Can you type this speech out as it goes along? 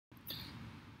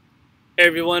Hey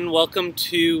everyone, welcome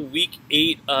to week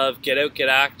 8 of Get Out, Get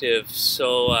Active.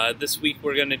 So this week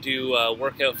we're going to do a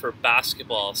workout for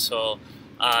basketball. So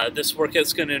this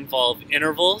workout's going to involve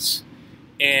intervals,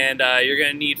 and you're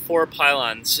going to need 4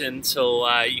 pylons. And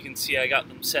so you can see I got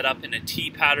them set up in a T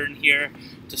pattern here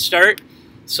to start.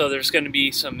 So there's going to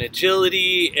be some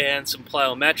agility and some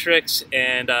plyometrics,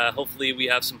 and hopefully we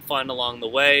have some fun along the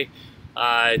way.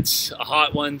 It's a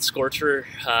hot one, scorcher,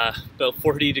 about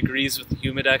 40 degrees with the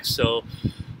humidex, so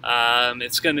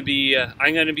it's going to be,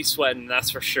 I'm going to be sweating, that's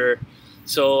for sure.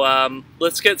 So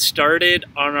let's get started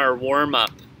on our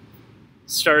warm-up,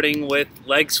 starting with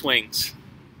leg swings.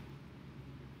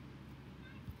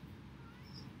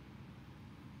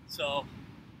 So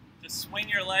just swing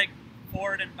your leg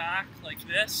forward and back like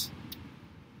this.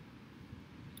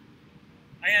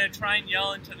 I'm going to try and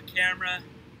yell into the camera.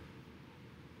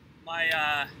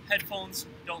 My headphones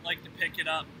don't like to pick it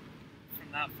up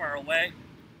from that far away.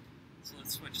 So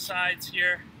let's switch sides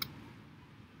here.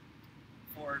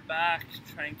 Forward, back,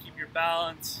 try and keep your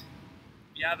balance.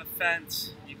 If you have a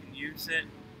fence, you can use it.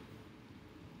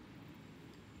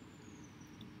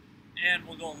 And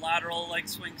we'll go lateral leg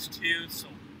swings too, so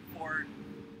forward,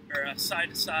 or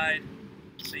side to side,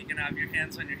 so you can have your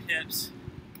hands on your hips,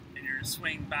 and you're just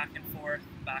swinging back and forth,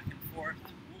 back and forth.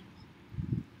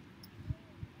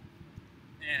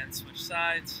 And switch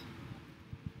sides.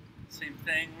 Same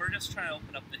thing, we're just trying to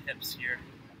open up the hips here.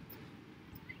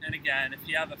 And again, if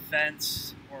you have a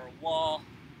fence or a wall,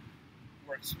 it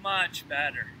works much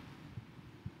better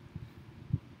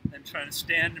than trying to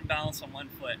stand and balance on one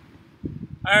foot.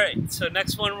 Alright, so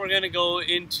next one we're going to go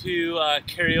into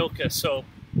karaoke. So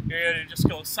you're going to just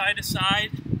go side to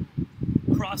side,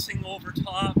 crossing over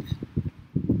top.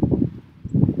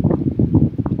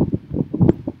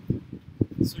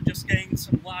 So just getting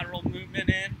some lateral movement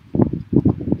in.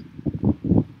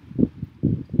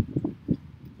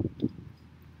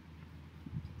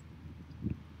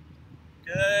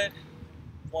 Good.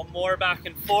 One more back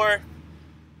and forth.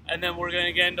 And then we're going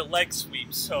to get into leg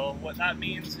sweeps. So what that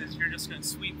means is you're just going to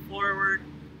sweep forward,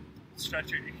 stretch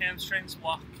out your hamstrings,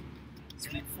 walk,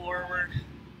 sweep forward,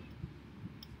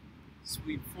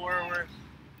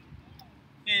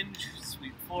 hinge,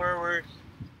 sweep forward.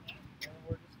 And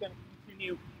we're just going to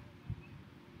continue.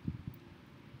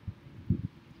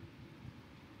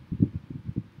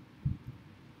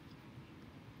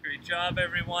 Great job,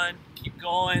 everyone. Keep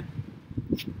going.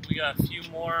 We got a few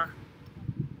more.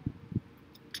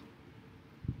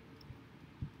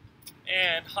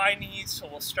 And high knees, so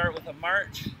we'll start with a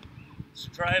march. So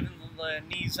driving the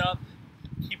knees up,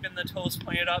 keeping the toes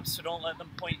pointed up, so don't let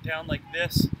them point down like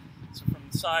this. So from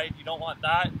the side, you don't want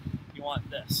that, you want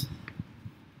this.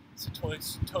 So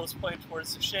toes pointed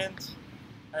towards the shins,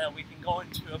 and then we can go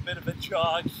into a bit of a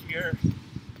jog here.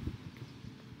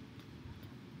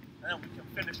 And then we can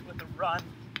finish with a run.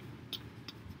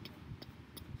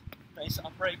 Nice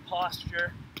upright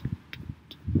posture.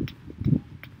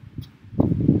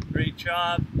 Great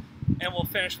job. And we'll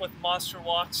finish with monster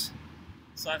walks.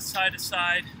 So that's side to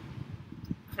side,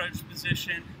 crouch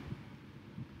position.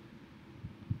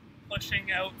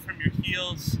 Pushing out from your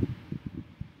heels.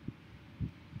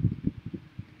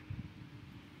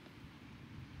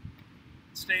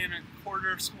 Stay in a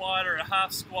quarter squat or a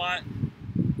half squat.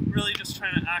 Really just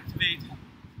trying to activate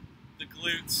the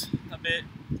glutes a bit.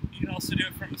 You can also do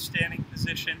it from a standing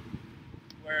position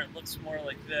where it looks more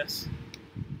like this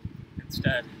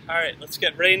instead. Alright, let's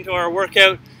get right into our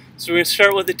workout. So we're going to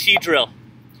start with a T drill.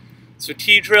 So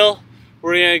T drill,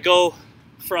 we're going to go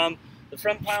from the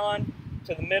front pylon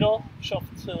to the middle, shuffle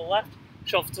to the left,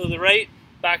 shuffle to the right,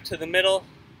 back to the middle,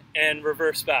 and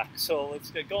reverse back. So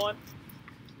let's get going.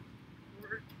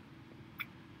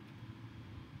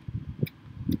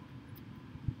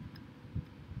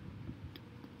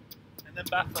 And then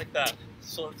back like that.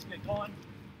 So let's get going.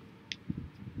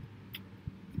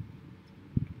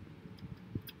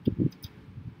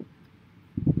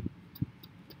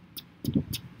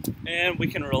 And we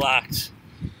can relax.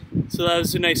 So that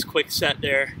was a nice quick set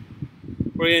there.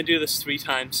 We're going to do this 3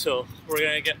 times, so we're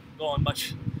going to get going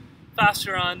much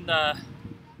faster on the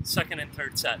second and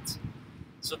third sets.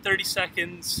 So 30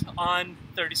 seconds on,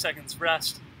 30 seconds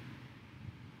rest.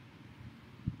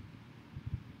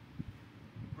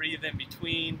 Breathe in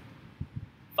between.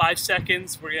 5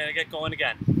 seconds, we're going to get going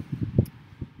again.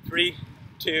 3,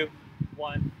 2,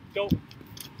 1, go.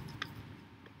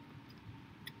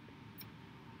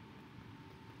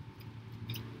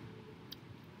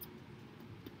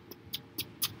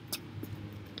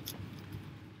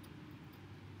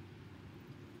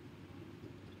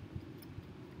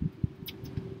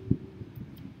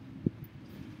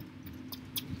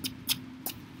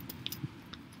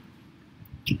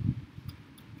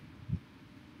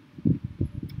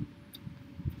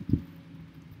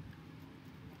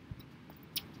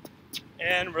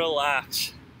 and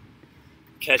relax.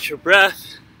 Catch your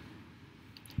breath.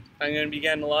 I'm going to be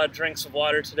getting a lot of drinks of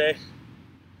water today.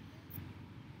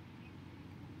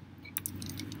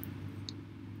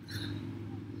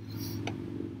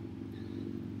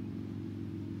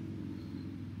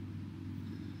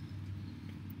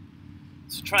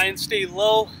 So try and stay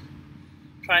low,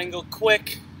 try and go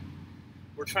quick.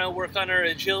 We're trying to work on our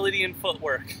agility and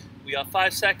footwork. We got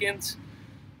 5 seconds.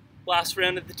 Last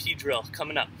round of the T-drill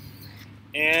coming up.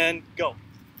 And go.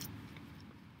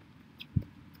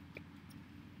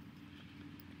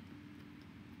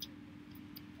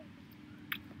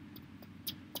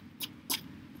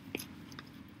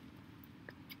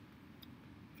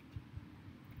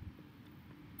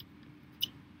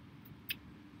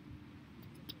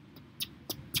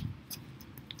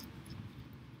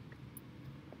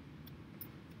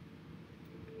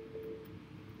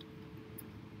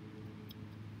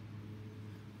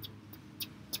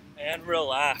 And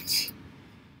relax.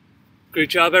 Great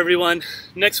job, everyone.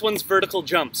 Next one's vertical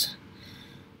jumps.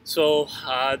 So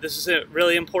this is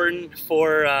really important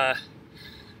for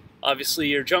obviously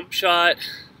your jump shot,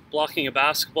 blocking a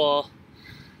basketball,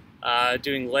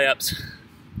 doing layups.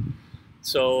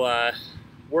 So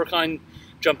work on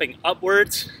jumping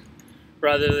upwards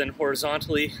rather than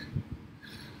horizontally.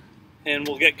 And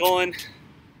we'll get going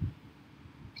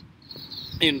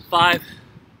in 5.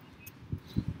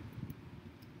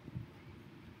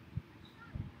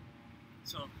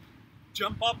 So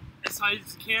jump up as high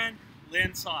as you can,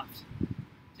 land soft.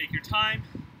 Take your time,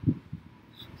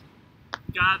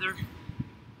 gather,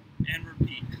 and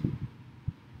repeat.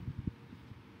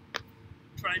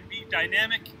 Try and be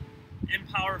dynamic and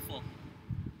powerful.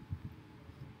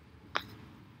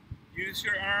 Use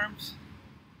your arms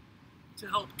to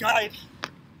help guide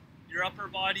your upper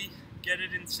body, get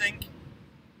it in sync.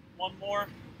 One more,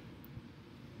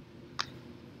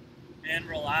 and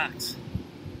relax.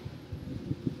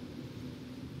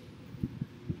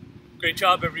 Great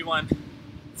job, everyone.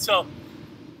 So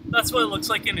that's what it looks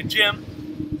like in a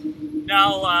gym.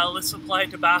 Now let's apply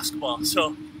it to basketball.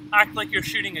 So act like you're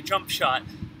shooting a jump shot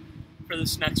for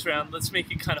this next round. Let's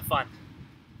make it kind of fun.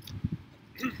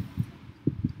 So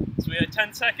we had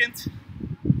 10 seconds.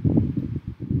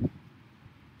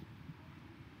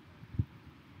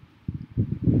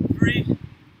 Three,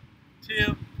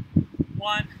 2,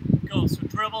 1, go. So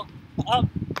dribble, up,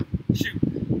 shoot.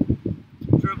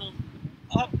 Dribble,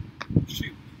 up,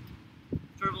 shoot.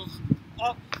 Dribble,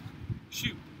 up,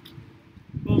 shoot.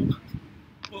 Boom,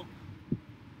 boom.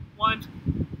 1,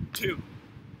 2.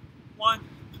 1,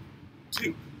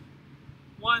 2.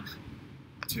 1,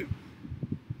 2.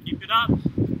 Keep it up.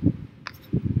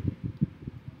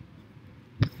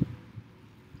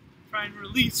 Try and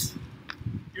release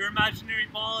your imaginary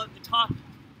ball at the top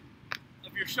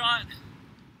of your shot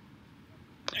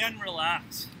and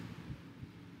relax.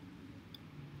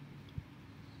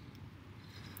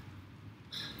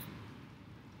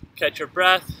 Catch your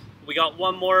breath. We got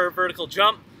one more vertical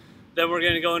jump, then we're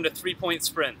going to go into 3-point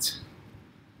sprints.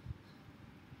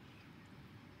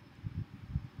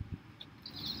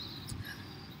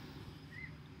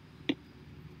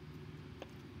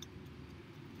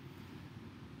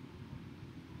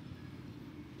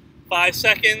 Five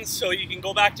seconds, so you can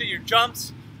go back to your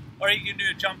jumps, or you can do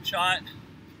a jump shot,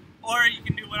 or you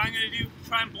can do what I'm going to do,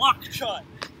 try and block your shot.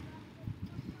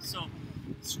 So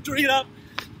straight up,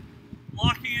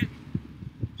 blocking it,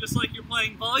 just like you're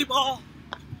playing volleyball,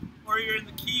 or you're in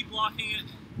the key blocking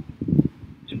it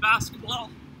in basketball.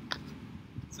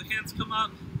 So hands come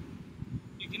up.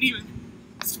 You can even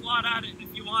squat at it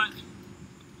if you want.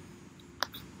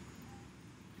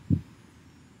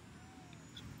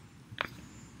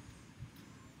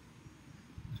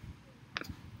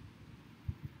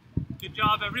 Good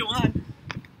job, everyone,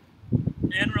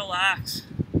 and relax.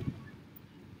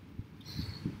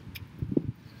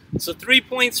 So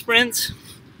 3-point sprints,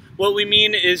 what we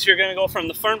mean is you're gonna go from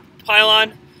the front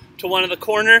pylon to one of the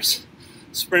corners,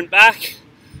 sprint back,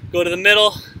 go to the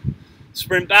middle,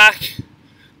 sprint back,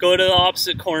 go to the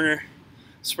opposite corner,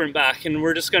 sprint back, and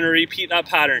we're just gonna repeat that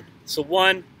pattern. So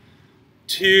 1,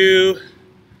 2,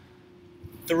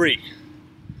 3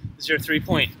 is your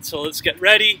 3-point. So let's get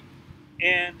ready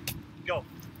and go.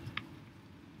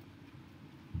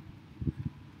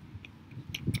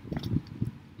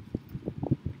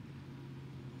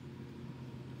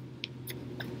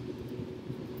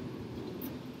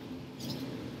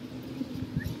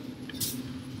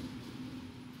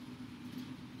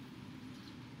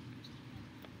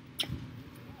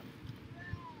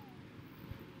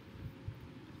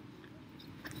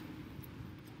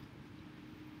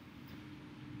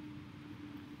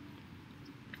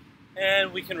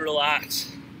 And we can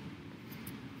relax.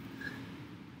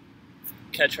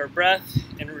 Catch our breath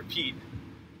and repeat.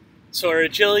 So our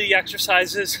agility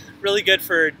exercises, really good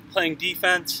for playing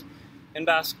defense in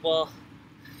basketball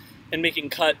and making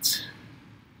cuts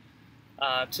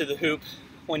to the hoop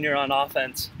when you're on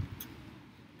offense.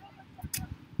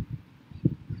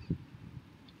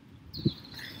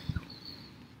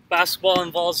 Basketball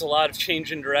involves a lot of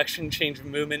change in direction, change of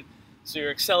movement. So you're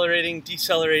accelerating,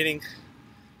 decelerating,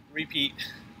 repeat.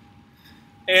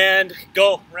 And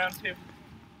go, round 2.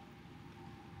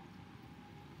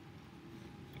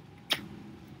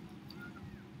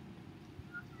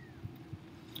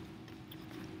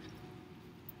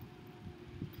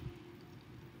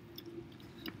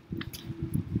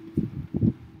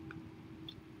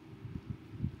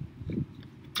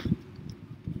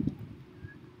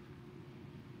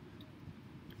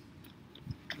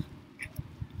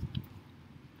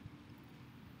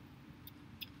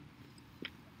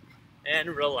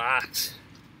 And relax.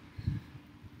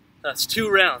 That's 2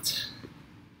 rounds.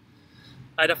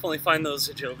 I definitely find those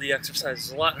agility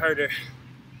exercises a lot harder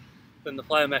than the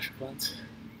plyometric ones,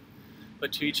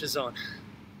 but to each his own.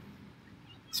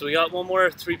 So we got one more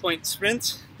 3-point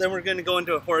sprint, then we're going to go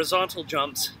into horizontal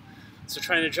jumps. So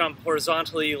trying to jump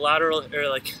horizontally, lateral, or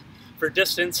like for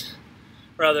distance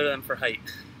rather than for height.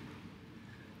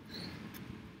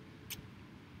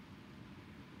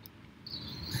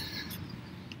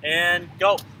 And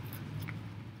go.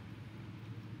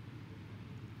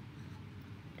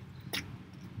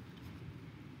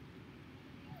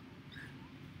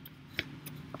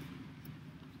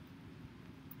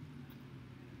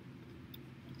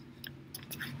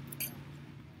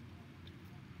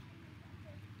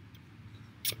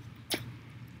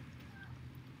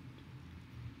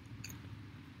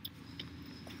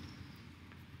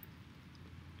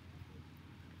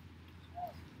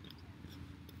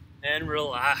 And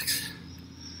relax.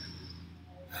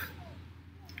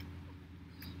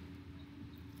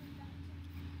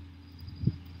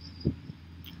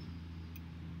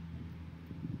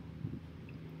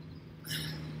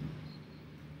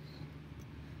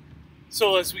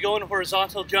 So as we go into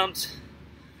horizontal jumps,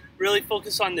 really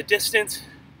focus on the distance,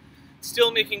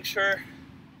 still making sure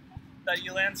that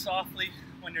you land softly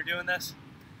when you're doing this,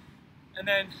 and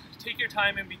then take your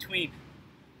time in between.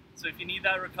 So if you need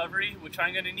that recovery, which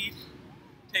I'm going to need,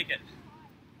 take it.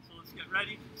 So let's get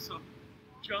ready. So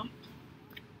jump,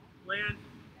 land,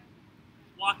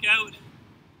 walk out,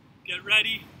 get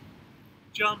ready,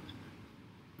 jump,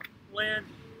 land,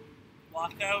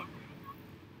 walk out,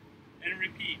 and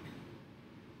repeat.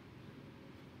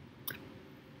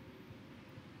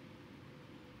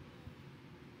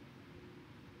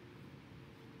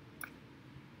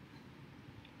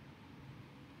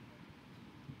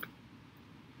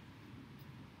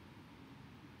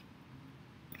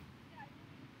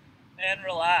 And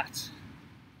relax.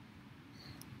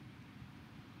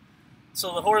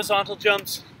 So the horizontal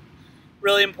jumps,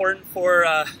 really important for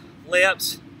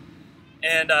layups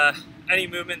and any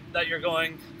movement that you're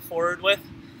going forward with.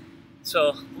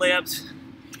 So layups,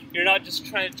 you're not just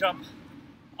trying to jump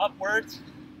upwards,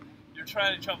 you're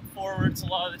trying to jump forwards a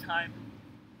lot of the time.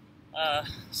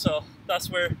 So that's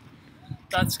where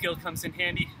that skill comes in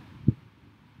handy.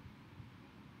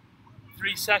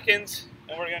 3 seconds,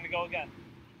 and we're going to go again.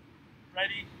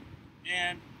 Ready,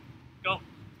 and go.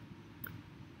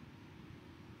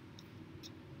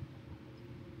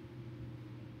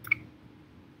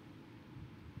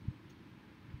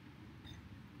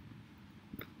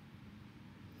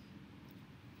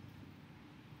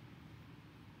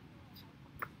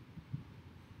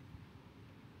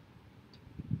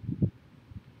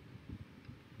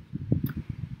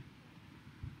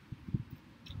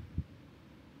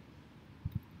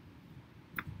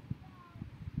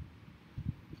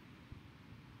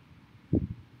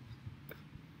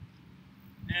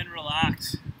 And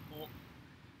relax.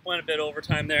 Went a bit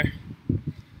overtime there.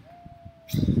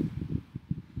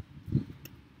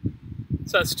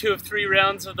 So that's 2 of 3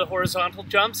 rounds of the horizontal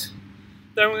jumps.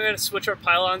 Then we're going to switch our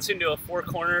pylons into a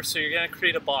 4-corner, so you're going to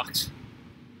create a box.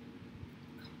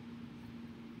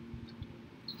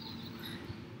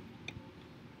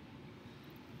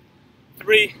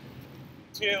 3,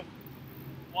 2,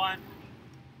 1,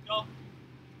 go.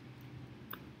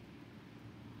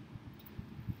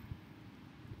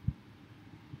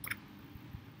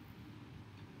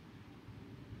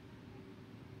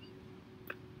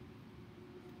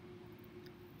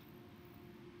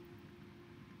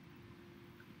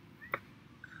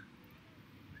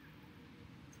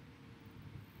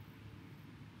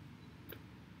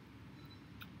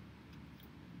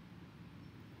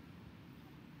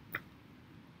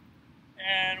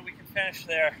 And we can finish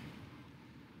there.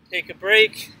 Take a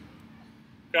break,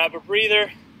 grab a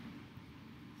breather,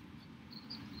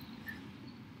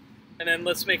 and then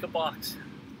let's make a box.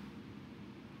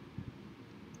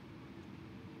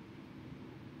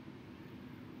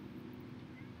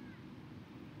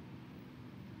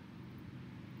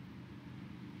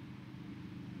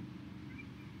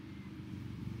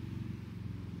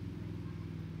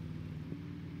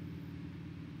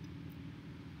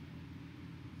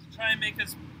 Try and make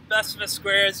as best of a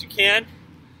square as you can.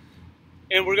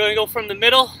 And we're going to go from the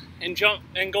middle and jump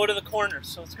and go to the corner.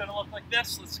 So it's going to look like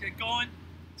this. Let's get going.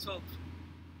 So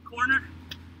corner,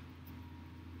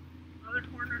 other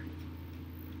corner,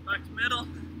 back to middle,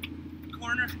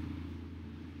 corner,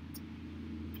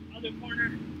 other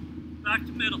corner, back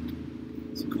to middle.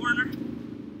 So corner,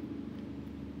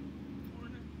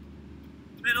 corner,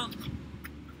 middle,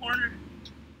 corner,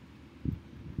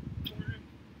 corner,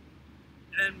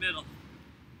 and middle.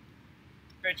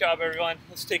 Great job, everyone.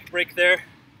 Let's take a break there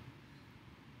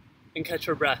and catch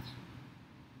our breath.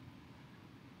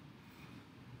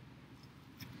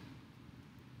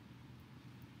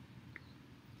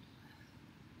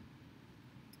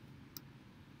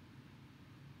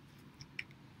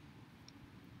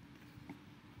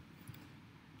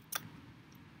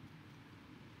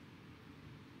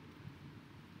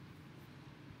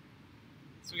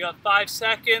 So we got 5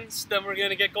 seconds, then we're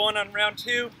gonna get going on round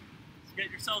 2. So get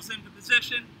yourselves into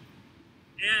position.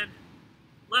 And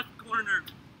left corner,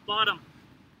 bottom,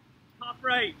 top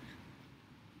right,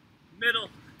 middle,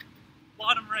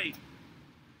 bottom right,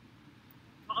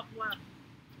 top left,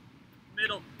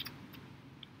 middle,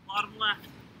 bottom left,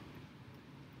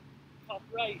 top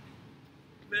right,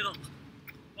 middle,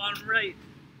 bottom right,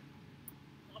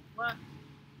 top left,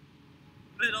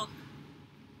 middle,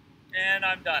 and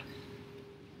I'm done.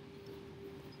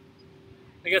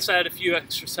 I guess I had a few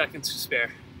extra seconds to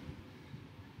spare,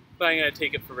 but I'm going to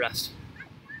take it for rest.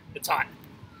 It's hot.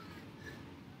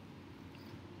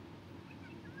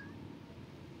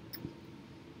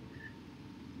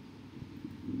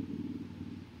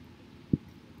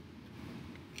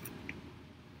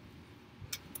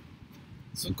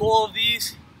 So the goal of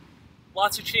these,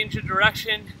 lots of change of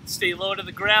direction, stay low to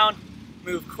the ground,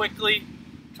 move quickly,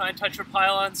 try and touch your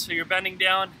pylons so you're bending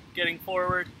down, getting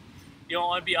forward. You don't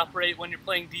want to be upright when you're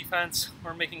playing defense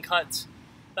or making cuts.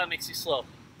 That makes you slow.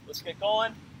 Let's get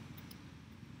going.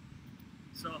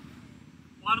 So,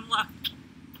 bottom left,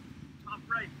 top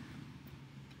right,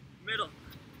 middle,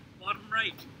 bottom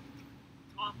right,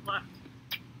 top left,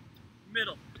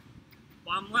 middle,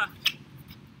 bottom left,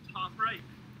 top right,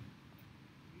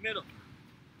 middle,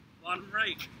 bottom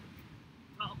right,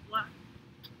 top left,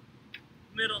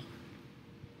 middle,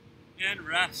 and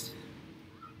rest.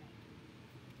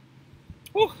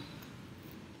 Whew.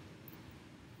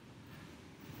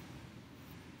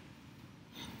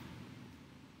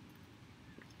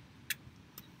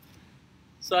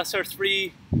 So that's our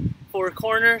 3-4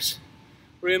 corners.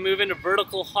 We're gonna move into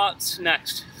vertical hops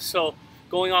next. So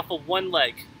going off of one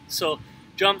leg. So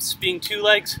jumps being 2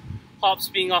 legs, hops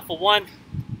being off of 1.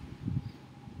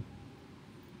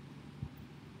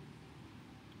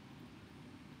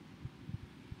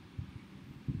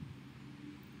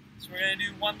 So we're gonna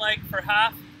do one leg for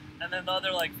half and then the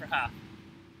other leg for half.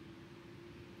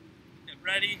 Get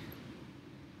ready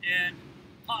and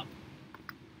hop,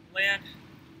 land,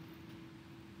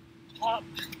 hop,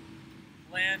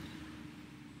 land,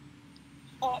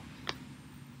 hop,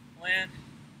 land.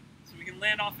 So we can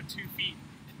land off of 2 feet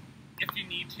if you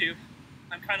need to.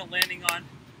 I'm kind of landing on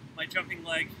my jumping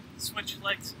leg, switch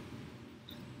legs,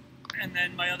 and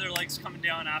then my other leg's coming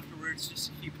down afterwards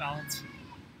just to keep balance.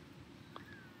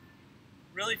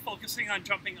 Really focusing on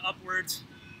jumping upwards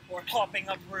or hopping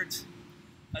upwards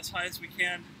as high as we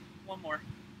can. One more.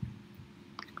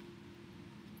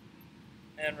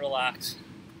 And relax.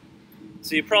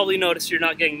 So you probably notice you're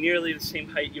not getting nearly the same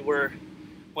height you were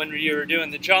when you were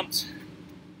doing the jumps.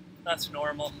 That's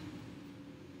normal.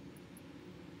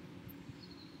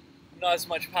 Not as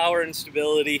much power and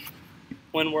stability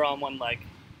when we're on one leg.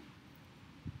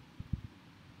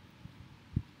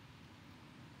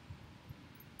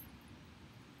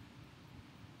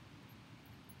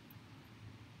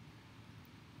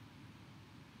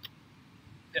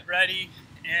 Get ready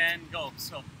and go.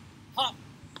 So hop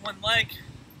one leg,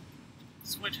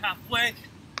 switch halfway,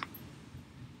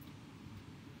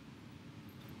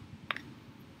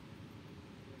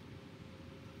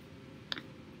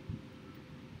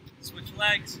 switch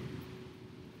legs.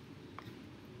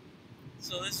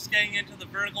 So this is getting into the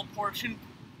vertical portion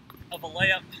of a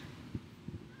layup.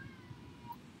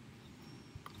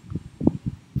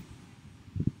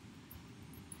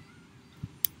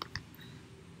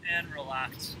 and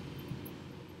relax.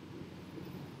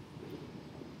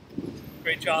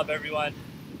 Great job, everyone.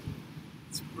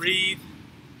 Let's breathe,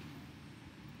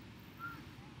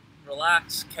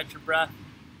 relax, catch your breath.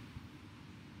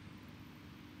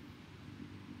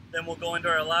 Then we'll go into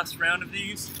our last round of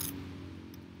these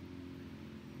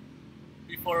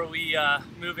before we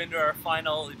move into our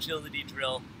final agility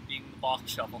drill, being the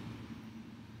box shuffle.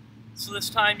 So this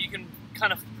time you can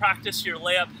kind of practice your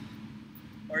layup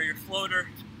or your floater.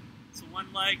 So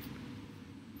one leg,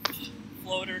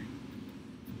 floater,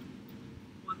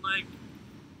 one leg,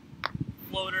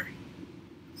 floater.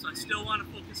 So I still want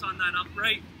to focus on that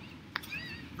upright,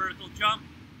 vertical jump,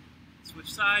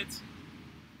 switch sides.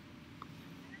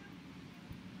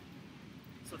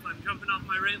 So if I'm jumping off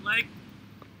my right leg,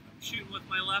 I'm shooting with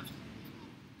my left.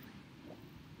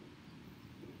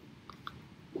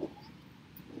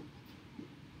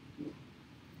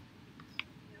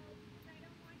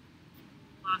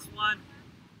 Last one.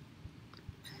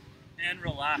 And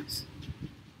relax.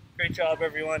 Great job,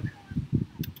 everyone.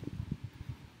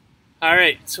 All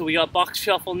right, so we got box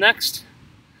shuffle next.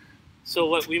 So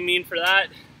what we mean for that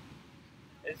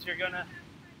is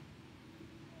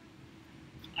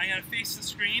I'm gonna face the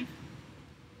screen,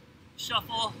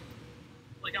 shuffle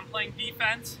like I'm playing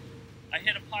defense. I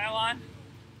hit a pylon.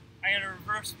 I'm gonna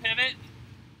reverse pivot,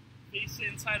 face the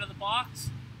inside of the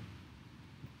box,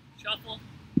 shuffle,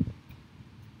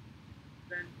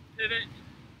 then pivot,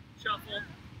 shuffle,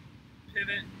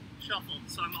 pivot, shuffle.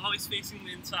 So I'm always facing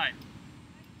the inside.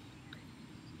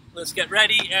 Let's get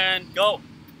ready and go.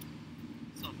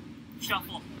 So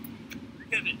shuffle,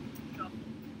 pivot, shuffle,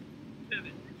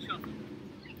 pivot, shuffle,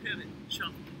 pivot,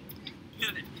 shuffle,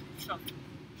 pivot, shuffle,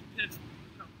 pivot,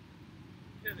 shuffle,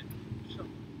 pivot, shuffle,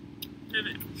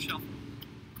 pivot, shuffle.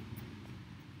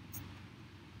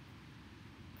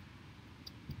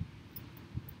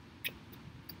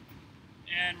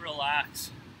 And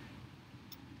relax.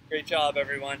 Great job,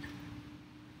 everyone.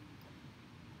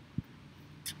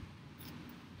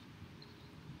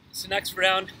 So next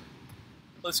round,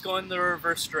 let's go in the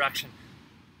reverse direction.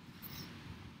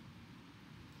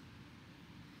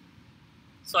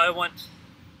 So I went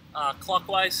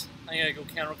clockwise. I'm gonna go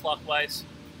counterclockwise.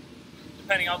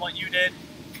 Depending on what you did,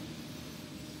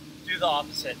 do the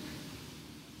opposite.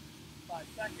 5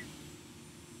 seconds.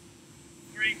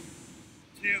 3,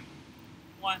 2,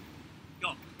 1,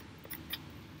 go.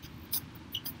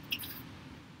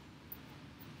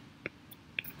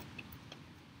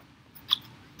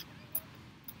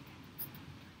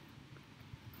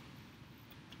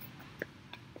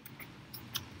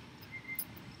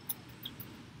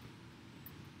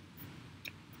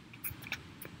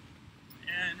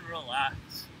 And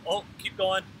relax. Oh, keep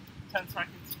going. 10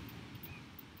 seconds.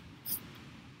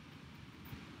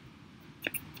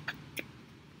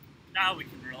 Now we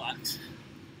can relax.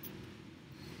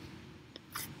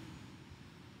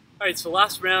 Alright, so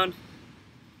last round,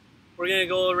 we're going to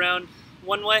go around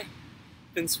one way,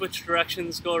 then switch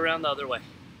directions, go around the other way.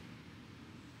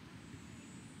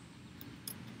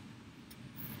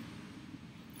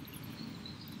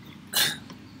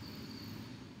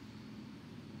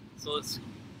 So let's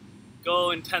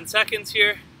go in 10 seconds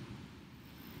here.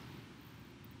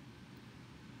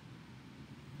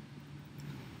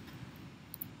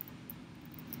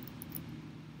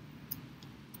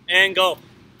 And go.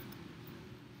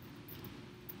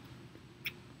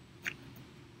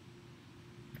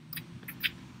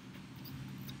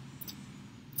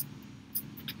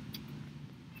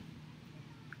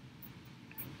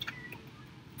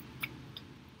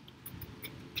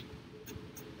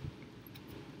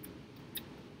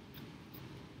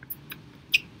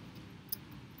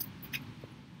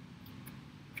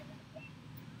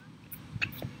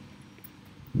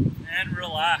 And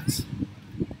relax.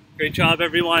 Great job,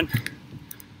 everyone.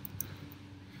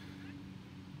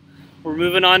 We're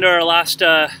moving on to our last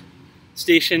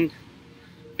station,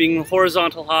 being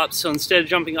horizontal hops. So instead of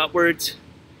jumping upwards,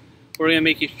 we're going to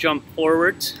make you jump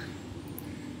forwards,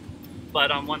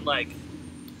 but on one leg.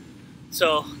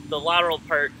 So the lateral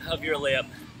part of your layup.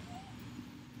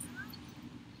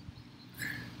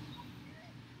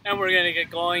 And we're going to get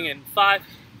going in 5,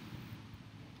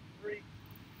 3, 2,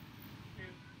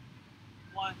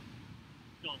 1,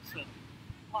 go. So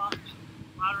walk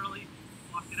laterally,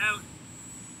 walk it out.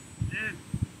 And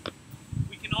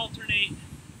we can alternate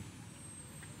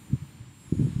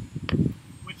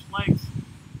which legs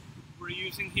we're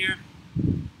using here.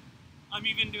 I'm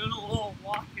even doing a little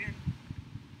walk in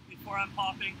before I'm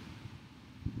hopping.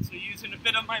 So using a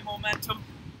bit of my momentum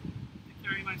to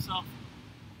carry myself.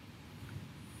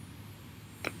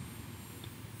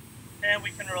 And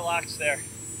we can relax there.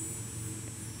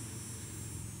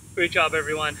 Great job,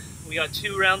 everyone. We got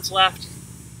 2 rounds left,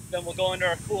 then we'll go into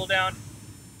our cool down.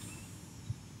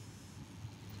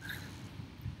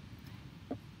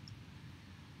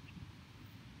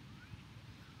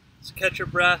 So catch your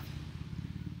breath.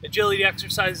 Agility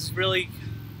exercises really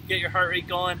get your heart rate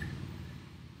going.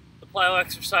 The plyo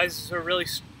exercises are really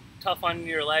tough on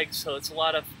your legs, so it's a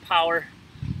lot of power,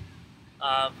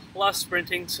 a lot of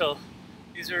sprinting, so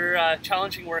these are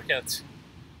challenging workouts.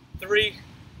 3,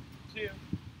 2,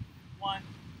 1,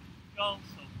 go.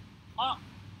 So hop,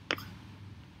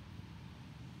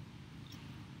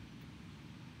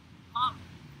 hop,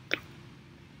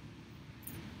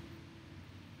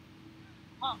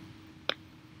 hop,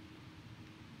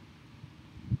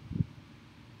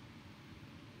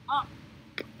 hop,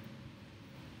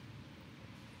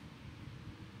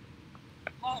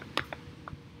 hop,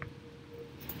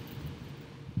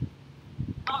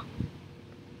 hop,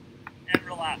 and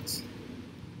relax.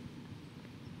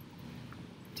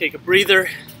 Take a breather.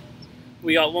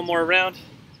 We got 1 more round,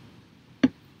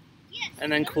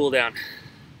 and then cool down.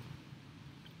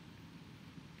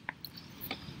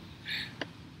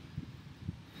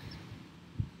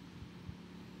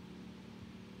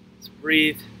 So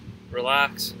breathe,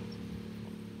 relax.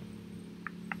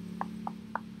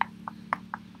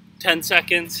 10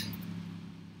 seconds.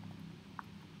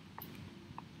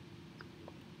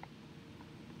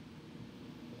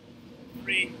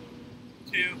 3,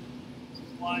 2,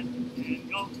 1, and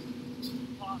go.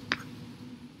 Pop.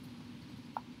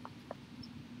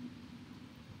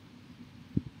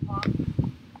 Pop.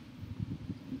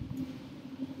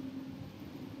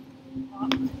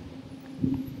 Pop.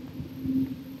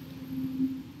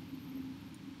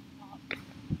 Pop.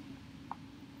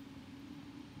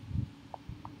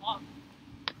 Pop.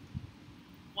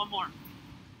 1 more.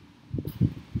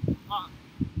 Pop.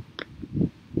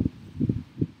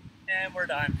 And we're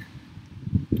done.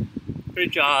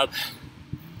 Great job.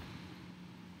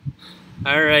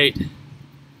 All right.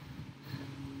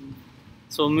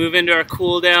 So we'll move into our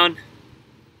cool down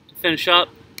to finish up.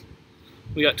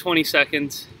 We got 20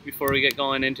 seconds before we get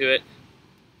going into it.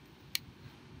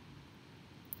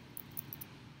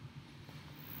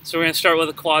 So we're going to start with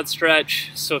a quad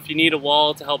stretch. So if you need a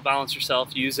wall to help balance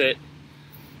yourself, use it.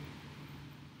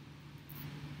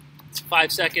 It's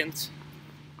 5 seconds.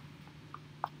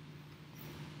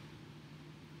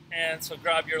 And so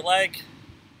grab your leg,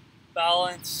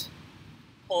 balance,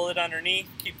 pull it underneath,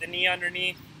 keep the knee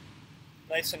underneath,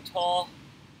 nice and tall.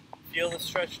 Feel the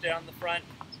stretch down the front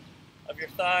of your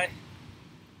thigh.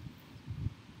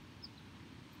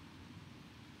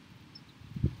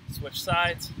 Switch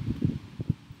sides.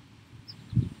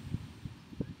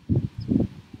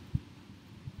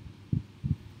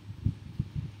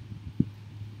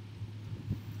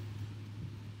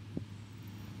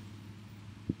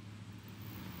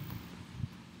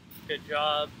 Good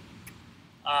job.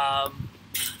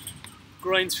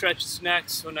 Groin stretches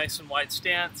next, so nice and wide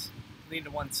stance. Lean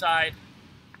to one side.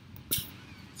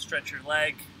 Stretch your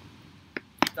leg.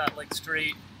 Keep that leg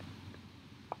straight.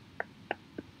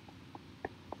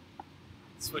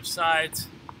 Switch sides.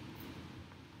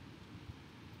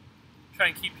 Try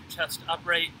and keep your chest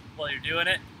upright while you're doing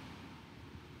it.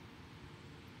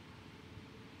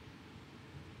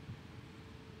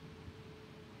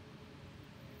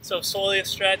 So solely a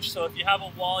stretch. So if you have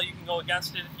a wall, you can go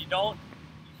against it. If you don't,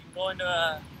 you can go into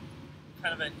a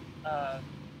kind of a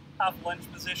half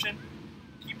lunge position.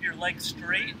 Keep your legs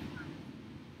straight,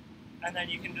 and then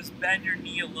you can just bend your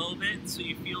knee a little bit so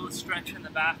you feel the stretch in the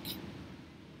back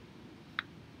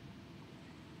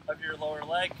of your lower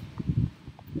leg.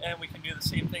 And we can do the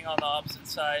same thing on the opposite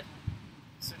side.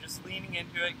 So just leaning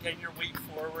into it, getting your weight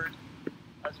forward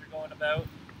as you're going about.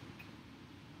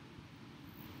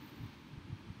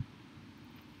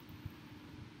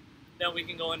 Then we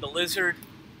can go into lizard.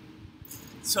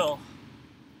 So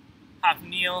half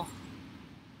kneel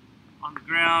on the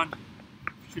ground.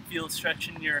 You should feel a stretch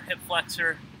in your hip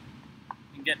flexor. You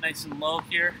can get nice and low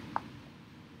here.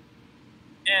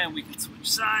 And we can switch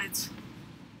sides.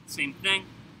 Same thing.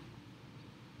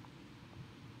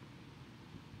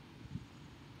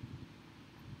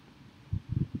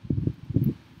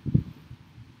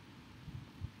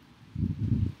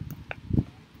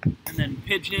 And then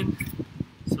pigeon.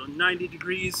 So 90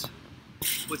 degrees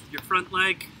with your front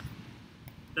leg.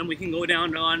 Then we can go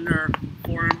down on our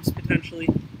forearms potentially.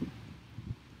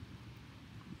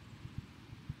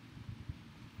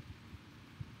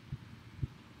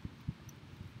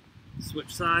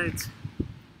 Switch sides.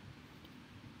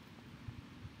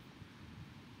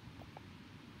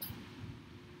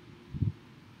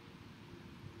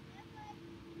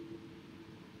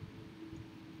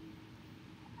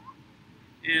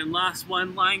 And last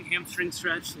one, lying hamstring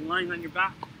stretch. So lying on your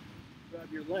back,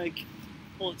 grab your leg,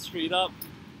 pull it straight up.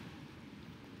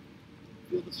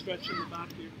 Feel the stretch in the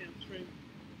back of your hamstring,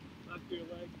 back of your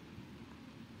leg.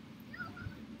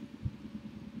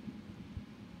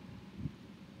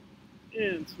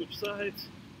 And switch sides.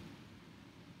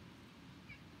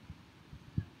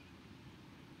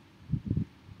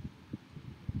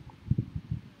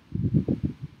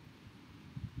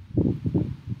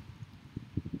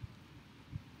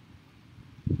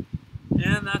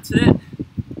 And that's it.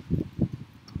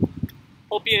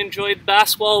 Hope you enjoyed the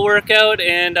basketball workout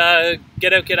and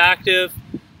get out, get active.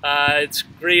 It's a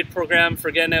great program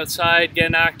for getting outside,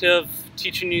 getting active,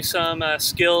 teaching you some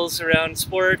skills around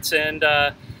sports and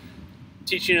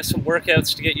teaching you some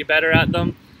workouts to get you better at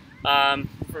them.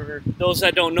 For those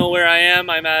that don't know where I am,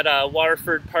 I'm at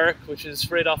Waterford Park, which is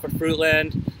right off of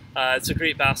Fruitland. It's a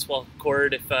great basketball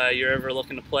court if you're ever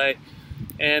looking to play.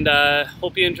 And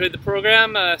hope you enjoyed the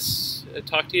program.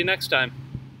 Talk to you next time.